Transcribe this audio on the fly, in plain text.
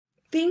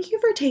Thank you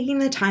for taking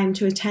the time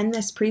to attend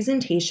this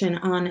presentation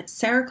on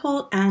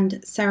Seracult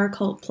and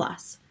Seracult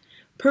Plus,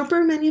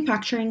 Proper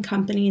Manufacturing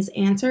Company's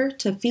answer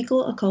to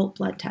fecal occult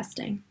blood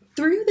testing.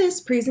 Through this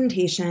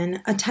presentation,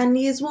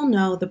 attendees will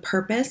know the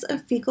purpose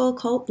of fecal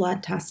occult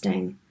blood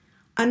testing,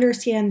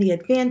 understand the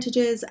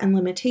advantages and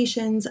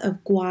limitations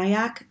of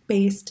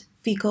guaiac-based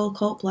fecal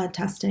occult blood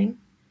testing,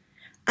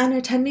 and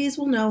attendees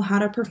will know how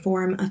to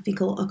perform a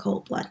fecal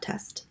occult blood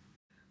test.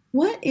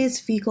 What is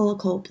fecal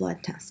occult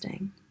blood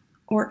testing,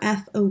 or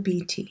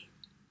FOBT?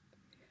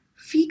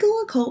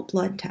 Fecal occult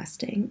blood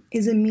testing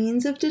is a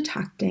means of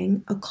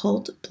detecting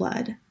occult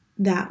blood,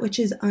 that which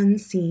is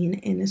unseen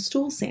in a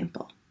stool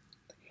sample.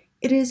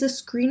 It is a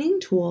screening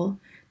tool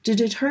to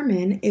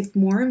determine if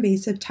more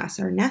invasive tests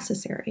are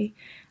necessary,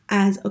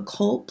 as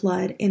occult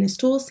blood in a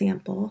stool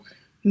sample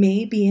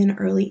may be an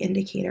early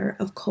indicator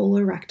of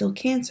colorectal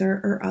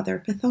cancer or other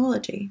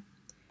pathology.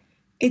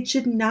 It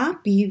should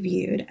not be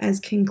viewed as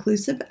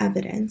conclusive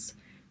evidence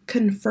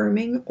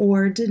confirming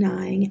or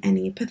denying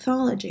any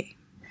pathology.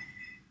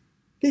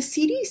 The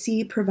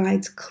CDC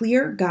provides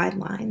clear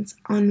guidelines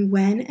on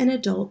when an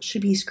adult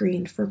should be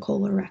screened for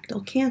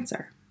colorectal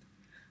cancer.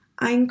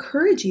 I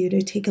encourage you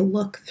to take a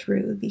look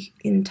through the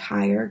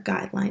entire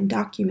guideline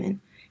document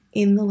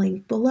in the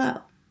link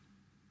below.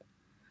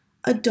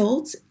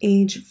 Adults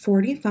age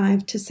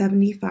 45 to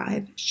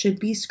 75 should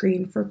be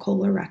screened for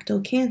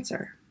colorectal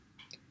cancer.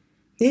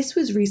 This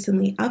was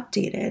recently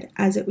updated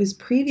as it was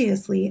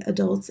previously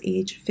adults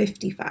age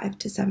 55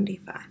 to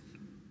 75.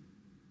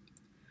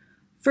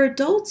 For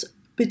adults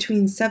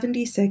between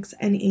 76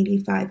 and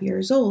 85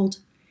 years old,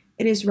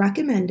 it is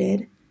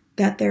recommended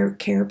that their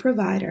care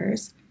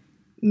providers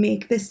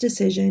make this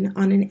decision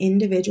on an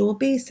individual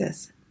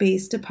basis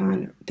based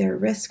upon their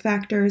risk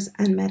factors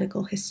and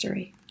medical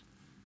history.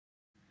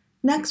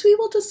 Next, we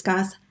will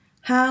discuss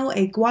how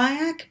a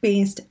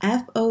guaiac-based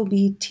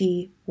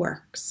FOBT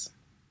works.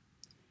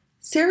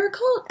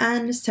 Seracult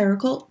and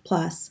Seracult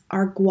Plus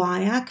are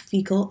guaiac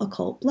fecal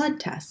occult blood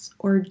tests,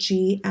 or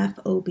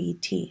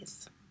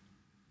GFOBTs.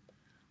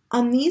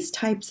 On these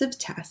types of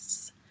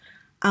tests,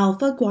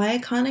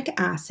 alpha-guaiaconic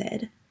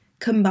acid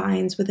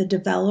combines with a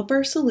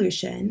developer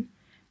solution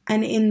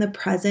and in the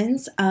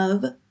presence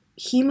of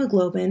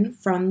hemoglobin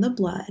from the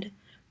blood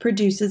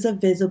produces a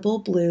visible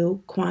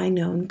blue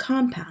quinone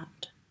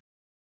compound.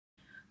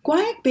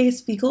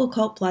 Guaiac-based fecal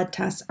occult blood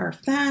tests are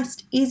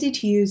fast, easy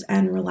to use,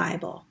 and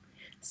reliable.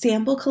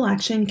 Sample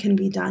collection can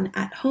be done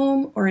at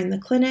home or in the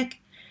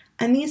clinic,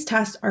 and these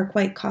tests are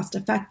quite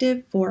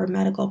cost-effective for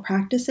medical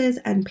practices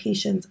and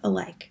patients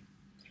alike.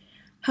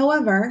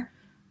 However,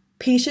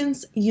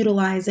 patients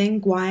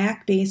utilizing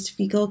guaiac-based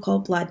fecal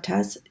occult blood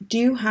tests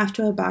do have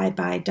to abide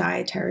by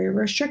dietary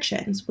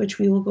restrictions, which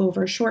we will go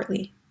over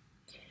shortly.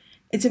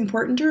 It's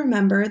important to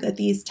remember that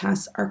these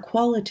tests are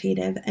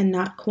qualitative and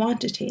not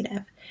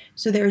quantitative,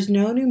 so there is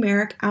no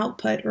numeric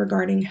output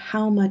regarding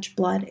how much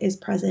blood is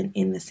present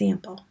in the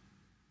sample.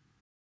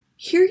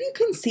 Here you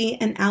can see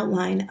an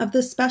outline of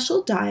the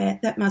special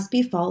diet that must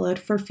be followed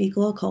for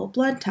fecal occult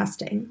blood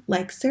testing,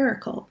 like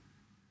Seracult.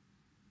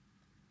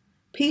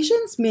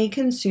 Patients may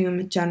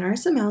consume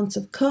generous amounts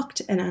of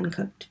cooked and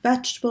uncooked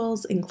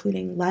vegetables,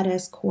 including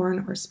lettuce,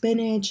 corn, or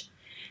spinach.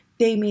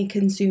 They may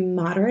consume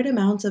moderate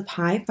amounts of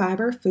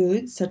high-fiber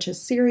foods, such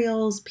as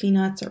cereals,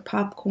 peanuts, or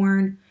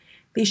popcorn.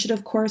 They should,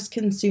 of course,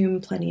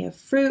 consume plenty of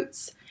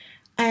fruits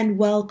and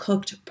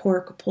well-cooked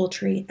pork,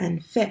 poultry,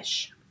 and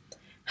fish.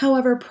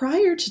 However,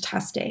 prior to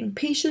testing,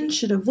 patients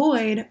should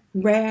avoid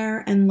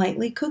rare and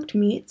lightly cooked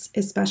meats,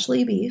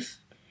 especially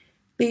beef.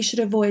 They should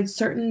avoid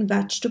certain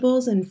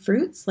vegetables and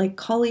fruits like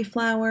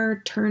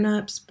cauliflower,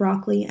 turnips,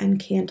 broccoli, and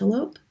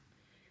cantaloupe.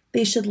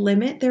 They should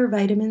limit their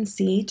vitamin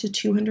C to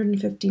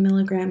 250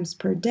 milligrams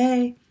per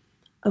day,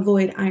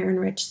 avoid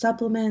iron-rich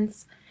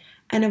supplements,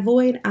 and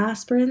avoid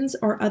aspirins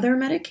or other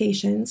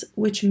medications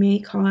which may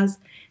cause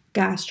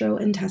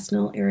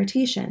gastrointestinal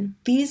irritation.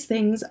 These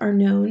things are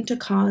known to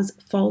cause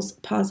false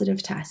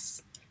positive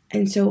tests,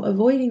 and so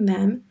avoiding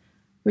them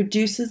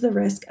reduces the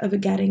risk of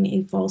getting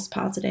a false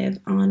positive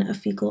on a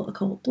fecal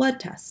occult blood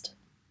test.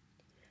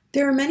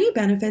 There are many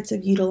benefits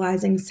of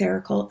utilizing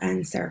Seracult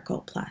and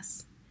Seracult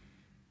Plus.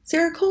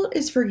 Seracult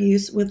is for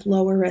use with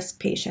lower risk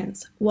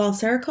patients, while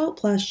Seracult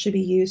Plus should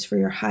be used for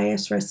your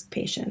highest risk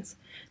patients,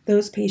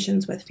 those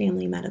patients with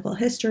family medical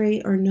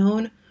history or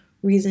known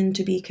reason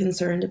to be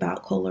concerned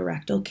about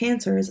colorectal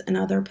cancers and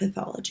other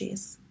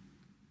pathologies.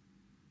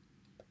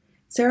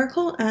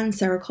 Seracult and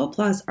Seracult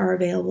Plus are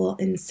available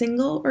in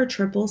single or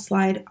triple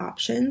slide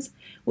options,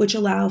 which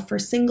allow for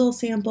single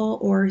sample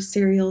or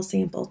serial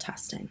sample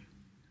testing.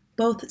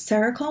 Both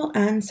Seracult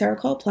and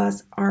Seracult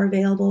Plus are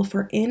available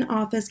for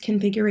in-office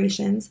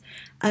configurations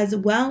as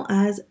well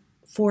as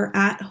for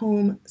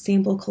at-home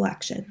sample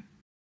collection.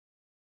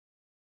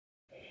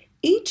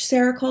 Each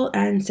Seracult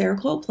and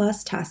Seracult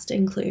Plus test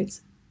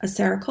includes a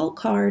Seracult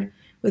card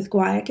with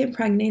guaiac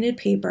impregnated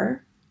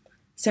paper,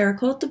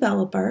 Seracult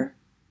developer,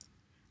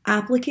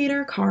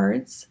 applicator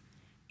cards,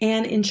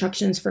 and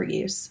instructions for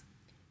use.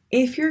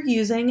 If you're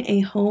using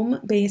a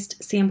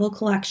home-based sample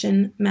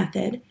collection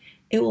method,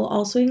 It will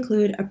also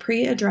include a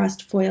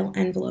pre-addressed foil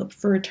envelope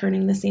for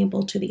returning the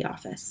sample to the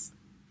office.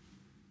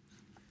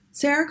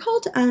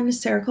 Seracult and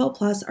Seracult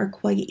Plus are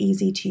quite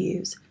easy to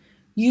use.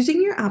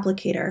 Using your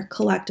applicator,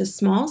 collect a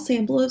small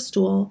sample of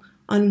stool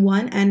on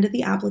one end of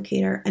the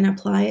applicator and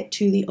apply it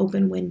to the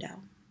open window.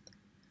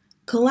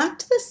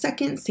 Collect the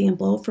second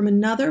sample from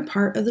another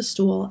part of the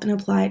stool and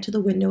apply it to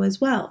the window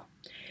as well.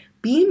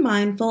 Be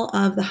mindful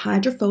of the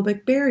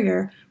hydrophobic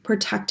barrier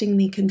protecting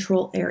the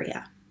control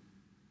area.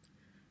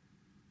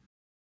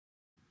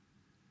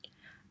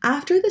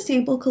 After the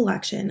sample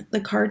collection, the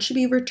card should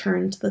be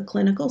returned to the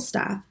clinical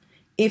staff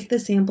if the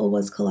sample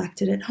was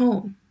collected at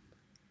home.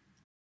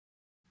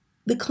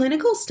 The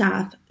clinical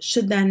staff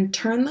should then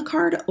turn the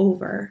card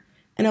over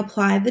and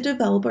apply the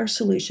developer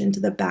solution to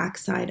the back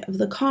side of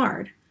the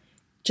card.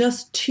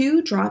 Just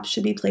 2 drops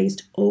should be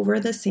placed over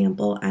the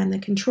sample and the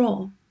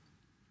control.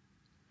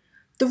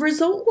 The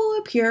result will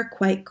appear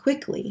quite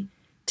quickly,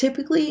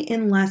 typically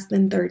in less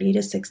than 30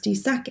 to 60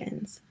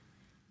 seconds.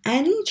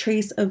 Any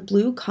trace of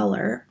blue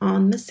color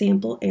on the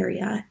sample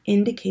area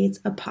indicates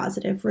a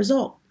positive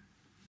result.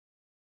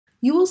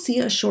 You will see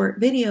a short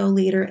video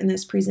later in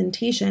this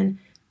presentation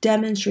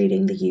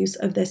demonstrating the use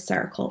of this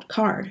Seracult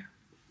card.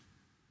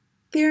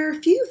 There are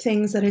a few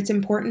things that it's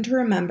important to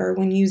remember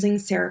when using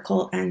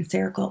Seracult and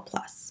Seracult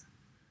Plus.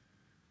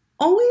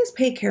 Always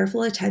pay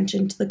careful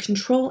attention to the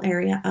control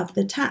area of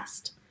the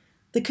test.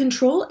 The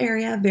control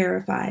area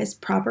verifies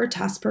proper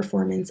test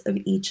performance of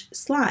each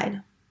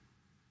slide.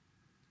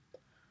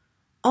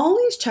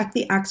 Always check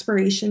the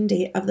expiration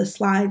date of the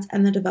slides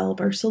and the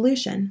developer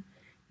solution.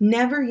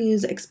 Never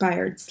use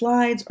expired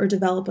slides or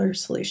developer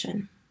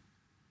solution.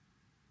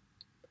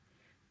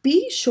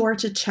 Be sure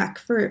to check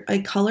for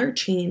a color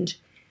change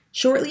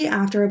shortly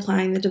after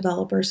applying the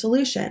developer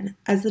solution,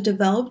 as the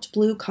developed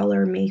blue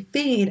color may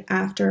fade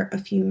after a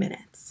few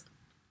minutes.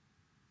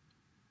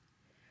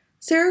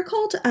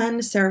 Seracult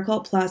and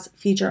Seracult Plus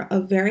feature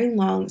a very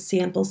long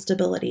sample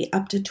stability,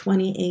 up to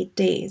 28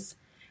 days.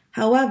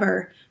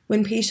 However,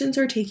 when patients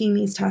are taking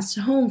these tests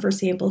home for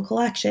sample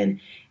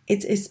collection,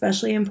 it's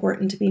especially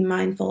important to be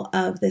mindful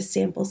of this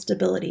sample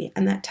stability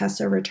and that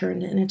tests are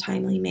returned in a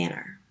timely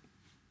manner.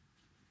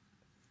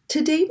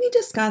 Today we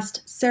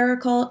discussed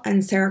Seracult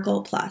and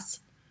Seracult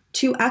Plus,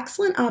 2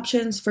 excellent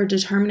options for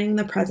determining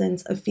the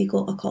presence of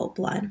fecal occult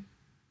blood.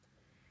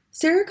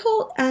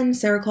 Seracult and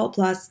Seracult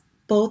Plus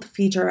both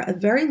feature a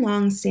very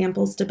long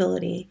sample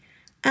stability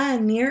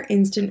and near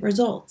instant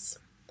results.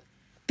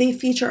 They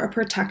feature a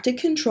protected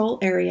control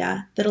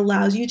area that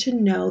allows you to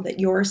know that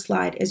your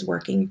slide is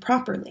working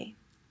properly.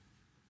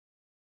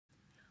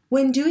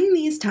 When doing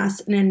these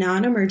tests in a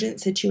non-emergent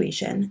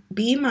situation,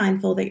 be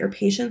mindful that your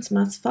patients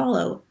must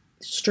follow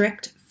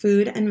strict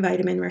food and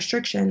vitamin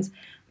restrictions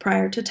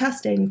prior to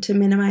testing to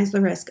minimize the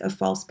risk of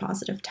false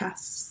positive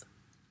tests.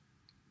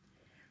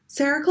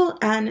 Seracult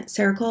and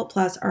Seracult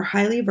Plus are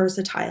highly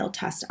versatile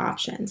test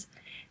options.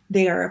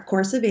 They are, of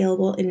course,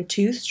 available in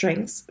 2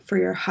 strengths for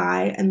your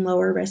high and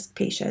lower risk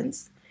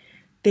patients.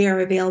 They are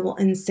available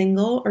in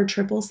single or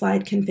triple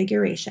slide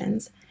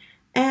configurations,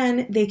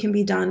 and they can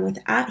be done with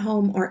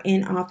at-home or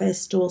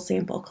in-office stool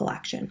sample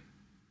collection.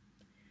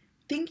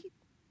 Thank you.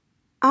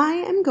 I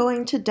am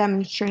going to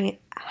demonstrate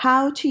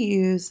how to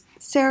use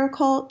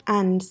Seracult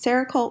and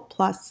Seracult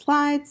Plus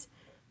slides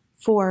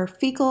for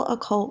fecal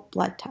occult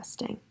blood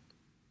testing.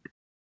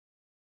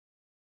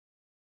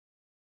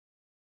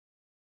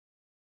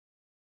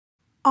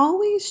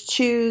 Always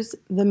choose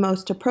the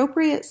most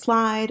appropriate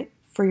slide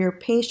for your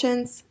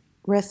patient's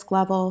risk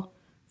level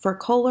for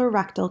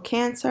colorectal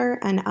cancer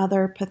and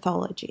other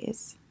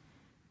pathologies.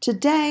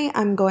 Today,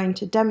 I'm going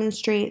to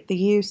demonstrate the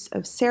use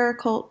of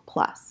Seracult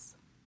Plus.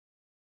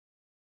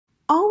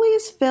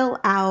 Always fill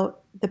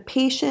out the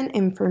patient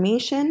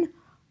information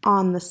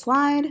on the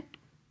slide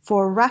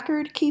for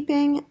record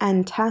keeping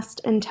and test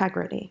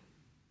integrity.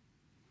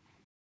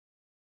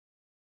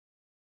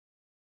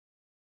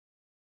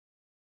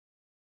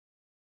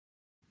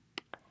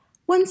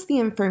 Once the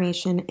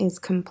information is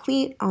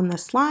complete on the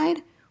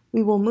slide,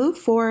 we will move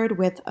forward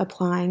with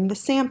applying the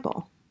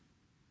sample.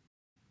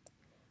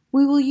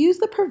 We will use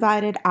the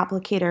provided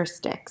applicator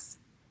sticks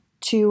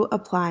to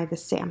apply the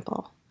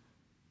sample.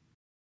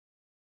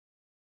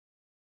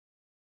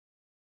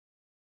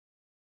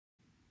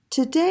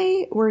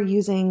 Today, we're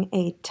using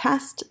a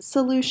test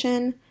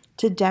solution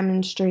to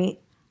demonstrate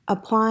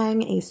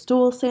applying a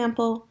stool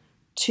sample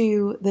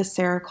to the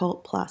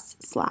Seracult Plus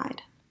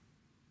slide.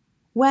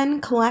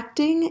 When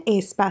collecting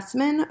a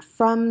specimen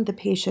from the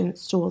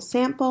patient's stool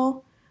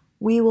sample,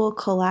 we will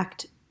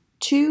collect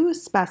 2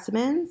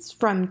 specimens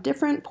from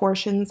different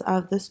portions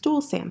of the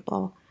stool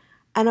sample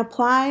and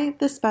apply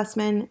the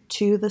specimen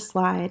to the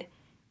slide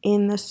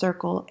in the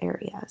circle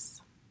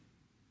areas.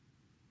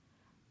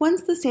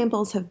 Once the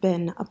samples have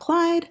been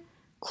applied,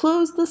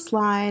 close the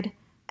slide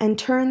and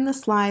turn the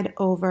slide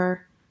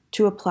over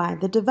to apply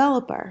the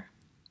developer.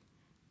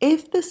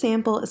 If the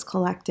sample is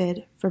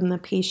collected from the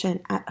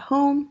patient at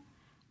home,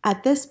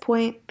 at this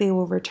point they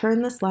will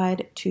return the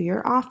slide to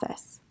your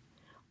office.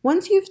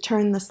 Once you've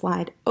turned the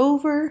slide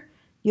over,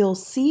 you'll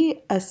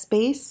see a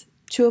space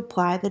to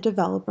apply the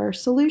developer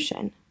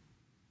solution.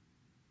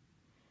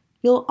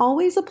 You'll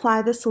always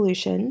apply the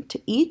solution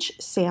to each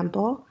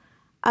sample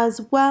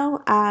as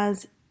well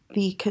as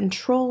the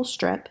control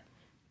strip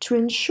to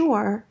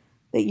ensure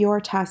that your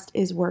test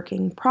is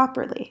working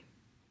properly.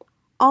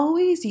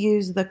 Always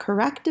use the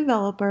correct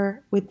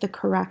developer with the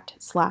correct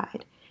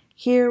slide.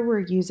 Here we're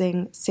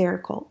using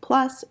Seracult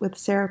Plus with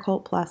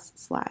Seracult Plus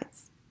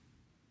Slides.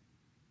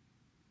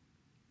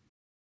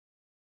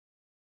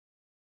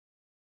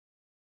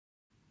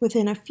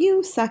 Within a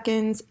few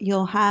seconds,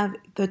 you'll have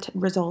the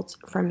results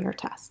from your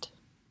test.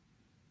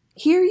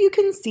 Here you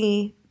can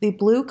see the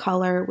blue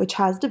color which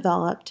has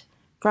developed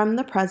from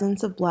the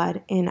presence of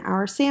blood in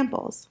our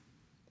samples.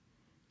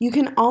 You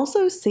can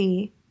also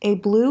see a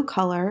blue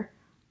color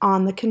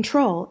on the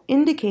control,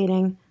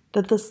 indicating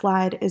that the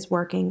slide is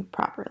working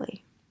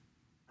properly.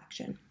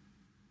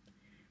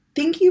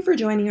 Thank you for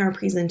joining our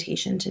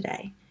presentation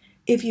today.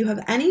 If you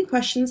have any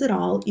questions at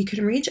all, you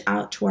can reach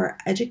out to our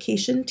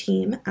education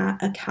team at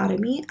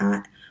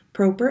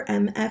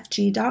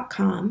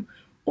academy@propermfg.com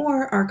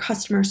or our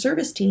customer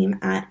service team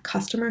at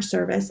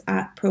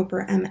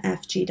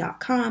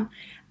customerservice@propermfg.com,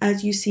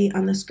 as you see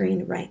on the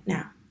screen right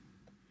now.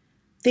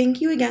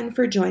 Thank you again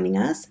for joining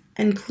us,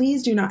 and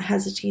please do not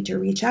hesitate to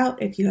reach out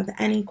if you have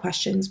any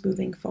questions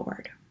moving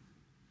forward.